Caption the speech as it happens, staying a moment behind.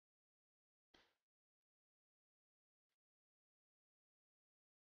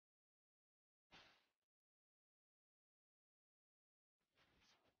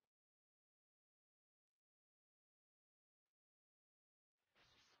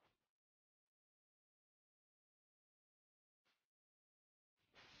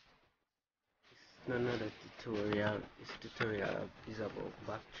Another tutorial. This tutorial is about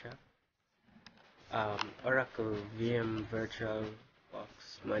Backtrack, Oracle VM Virtual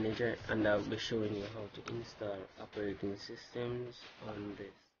Box Manager, and I'll be showing you how to install operating systems on this.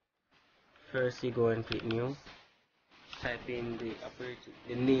 First, you go and click New. Type in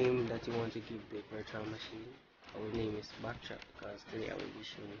the name that you want to give the virtual machine. Our name is Backtrack because today I will be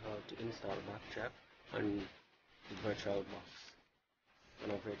showing you how to install Backtrack on the virtual box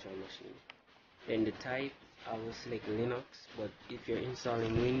on a virtual machine. Then the type, I will select Linux, but if you're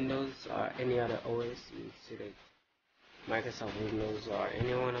installing Windows or any other OS, you select Microsoft Windows or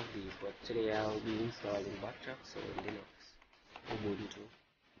any one of these. But today I will be installing Backtrack, so Linux, Ubuntu.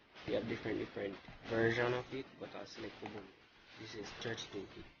 We have different version of it, but I'll select Ubuntu. This is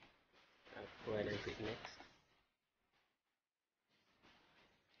 32-bit. I'll go ahead and click next.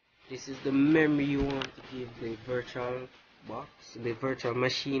 This is the memory you want to give the virtual box, the virtual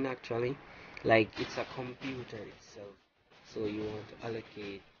machine actually. Like it's a computer itself, so you want to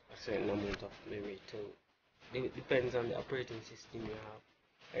allocate a certain amount of memory to it. It depends on the operating system you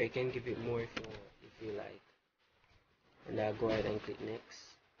have, or you can give it more if you want, if you like. And I'll go ahead and click next.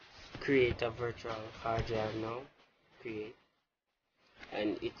 Create a virtual hard drive now. Create,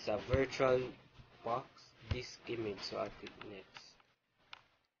 and it's a virtual box disk image, so I'll click next.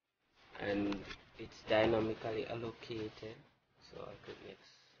 And it's dynamically allocated, so I'll click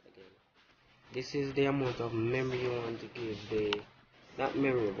next again. This is the amount of memory you want to give the, not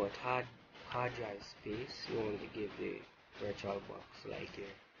memory but hard drive space you want to give the virtual box, like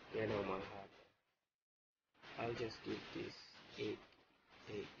your normal hard drive. I'll just give this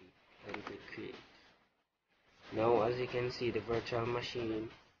 880 and click create. Now as you can see, the virtual machine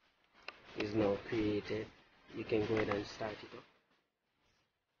is now created. You can go ahead and start it up.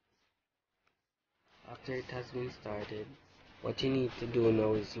 After it has been started, what you need to do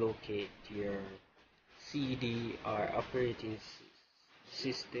now is locate your CD or operating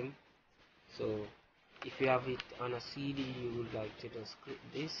system. So if you have it on a CD, you would like to just click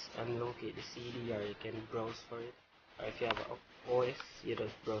this and locate the CD, or you can browse for it. Or if you have an OS, you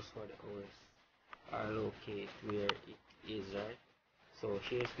just browse for the OS or locate where it is, right? So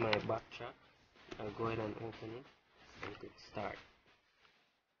here's my Backtrack. I'll go ahead and open it and click start.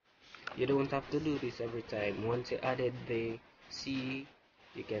 You don't have to do this every time. Once you added the CD,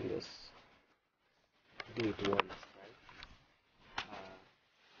 you can just do it once, right?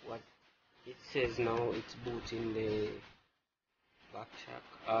 What it says now, it's booting the Backtrack.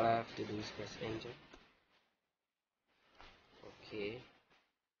 All I have to do is press enter. Okay,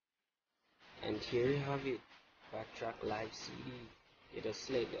 and here you have it, Backtrack Live CD. You just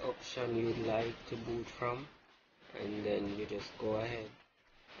select the option you'd like to boot from, and then you just go ahead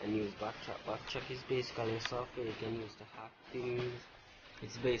and use Backtrack. Backtrack is basically a software you can use to hack things.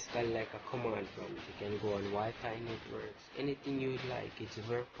 It's basically like a command prompt. You can go on Wi-Fi networks, anything you'd like. It's a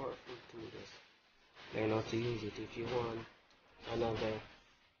very powerful tool. Just learn how to use it. If you want another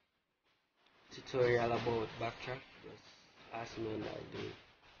tutorial about Backtrack, just ask me and I'll do it.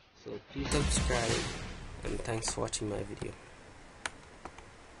 So please subscribe, and thanks for watching my video.